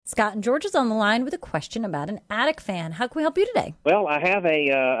Scott in Georgia's on the line with a question about an attic fan. How can we help you today? Well, I have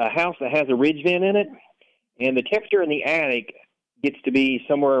a house that has a ridge vent in it, and the temperature in the attic gets to be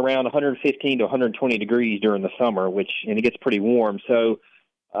somewhere around 115 to 120 degrees during the summer, and it gets pretty warm. So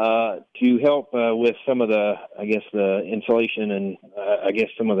to help with some of the insulation and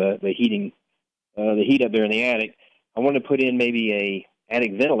some of the heating, the heat up there in the attic, I want to put in maybe a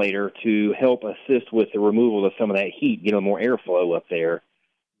attic ventilator to help assist with the removal of some of that heat, more airflow up there.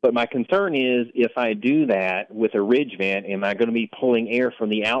 But my concern is if I do that with a ridge vent, am I going to be pulling air from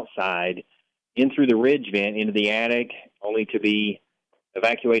the outside in through the ridge vent into the attic only to be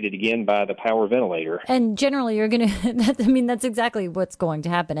evacuated again by the power ventilator? And generally you're going to, that's exactly what's going to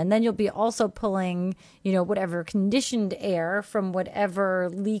happen. And then you'll be also pulling, whatever conditioned air from whatever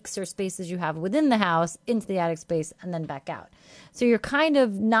leaks or spaces you have within the house into the attic space and then back out. So you're kind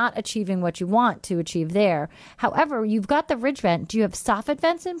of not achieving what you want to achieve there. However, you've got the ridge vent. Do you have soffit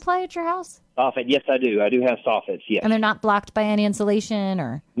vents in play at your house? Soffit, yes, I do. I do have soffits, yes. And they're not blocked by any insulation,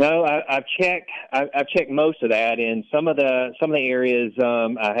 or? No, I've checked. I've checked most of that. In some of the areas,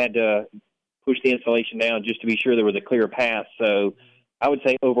 I had to push the insulation down just to be sure there was a clear path. So I would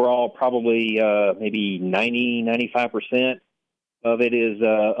say overall, probably maybe 95% of it is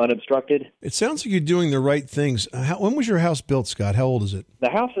unobstructed. It sounds like you're doing the right things. When was your house built, Scott? How old is it? The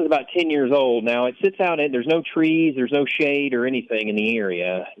house is about 10 years old now. It sits out there's no trees, there's no shade or anything in the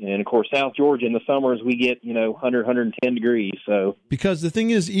area. And, of course, South Georgia in the summers, we get, 100, 110 degrees. So because the thing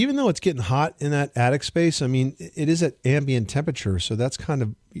is, even though it's getting hot in that attic space, it is at ambient temperature. So that's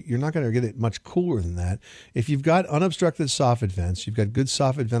you're not going to get it much cooler than that. If you've got unobstructed soffit vents, you've got good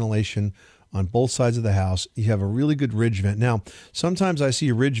soffit ventilation on both sides of the house, you have a really good ridge vent. Now, sometimes I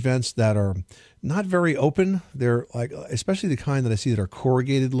see ridge vents that are not very open. They're like, especially the kind that I see that are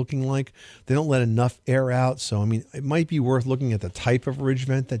corrugated looking like. They don't let enough air out. So, it might be worth looking at the type of ridge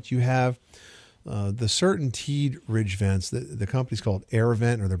vent that you have. The CertainTeed ridge vents, the company's called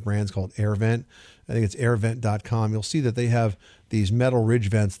AirVent, or the brand's called AirVent. I think it's airvent.com. You'll see that they have these metal ridge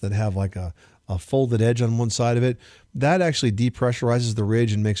vents that have like a folded edge on one side of it. That actually depressurizes the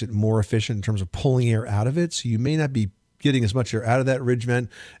ridge and makes it more efficient in terms of pulling air out of it. So you may not be getting as much air out of that ridge vent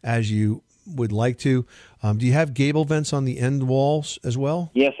as you would like to. Do you have gable vents on the end walls as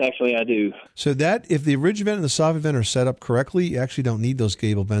well? Yes, actually I do. So that if the ridge vent and the soffit vent are set up correctly, you actually don't need those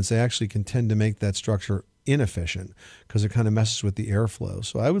gable vents. They actually can tend to make that structure inefficient because it kind of messes with the airflow.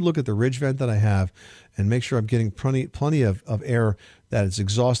 So I would look at the ridge vent that I have and make sure I'm getting plenty of air that is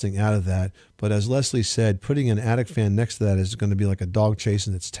exhausting out of that. But as Leslie said, putting an attic fan next to that is going to be like a dog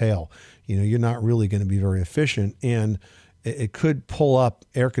chasing its tail. You're not really going to be very efficient, and it could pull up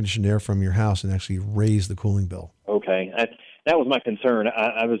air-conditioned air from your house and actually raise the cooling bill. Okay. That was my concern.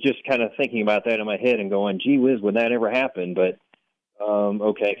 I was just kind of thinking about that in my head and going, gee whiz, would that ever happen? But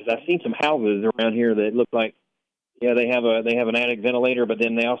okay, because I've seen some houses around here that look like, they have an attic ventilator, but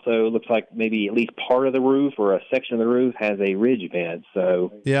then they also looks like maybe at least part of the roof or a section of the roof has a ridge vent.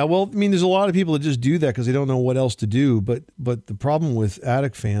 So yeah, well, there's a lot of people that just do that because they don't know what else to do. But the problem with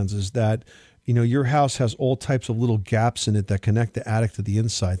attic fans is that your house has all types of little gaps in it that connect the attic to the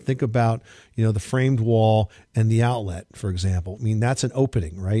inside. Think about, the framed wall and the outlet, for example. That's an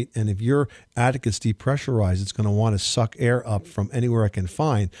opening, right? And if your attic is depressurized, it's going to want to suck air up from anywhere it can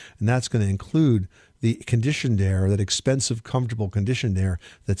find. And that's going to include the conditioned air, that expensive, comfortable conditioned air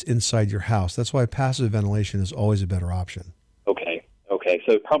that's inside your house. That's why passive ventilation is always a better option. Okay.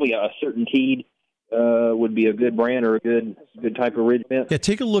 So probably a CertainTeed would be a good brand or a good type of ridge vent. Yeah,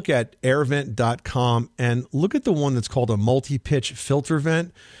 take a look at airvent.com and look at the one that's called a multi-pitch filter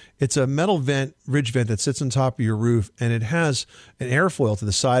vent. It's a metal ridge vent that sits on top of your roof, and it has an airfoil to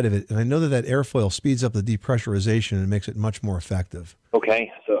the side of it. And I know that airfoil speeds up the depressurization and makes it much more effective.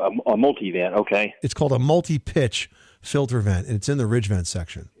 Okay, so a multi-vent, okay. It's called a multi-pitch filter vent, and it's in the ridge vent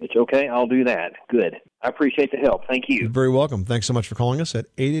section. It's okay, I'll do that. Good. I appreciate the help. Thank you. You're very welcome. Thanks so much for calling us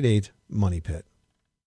at 888-MONEY-PIT.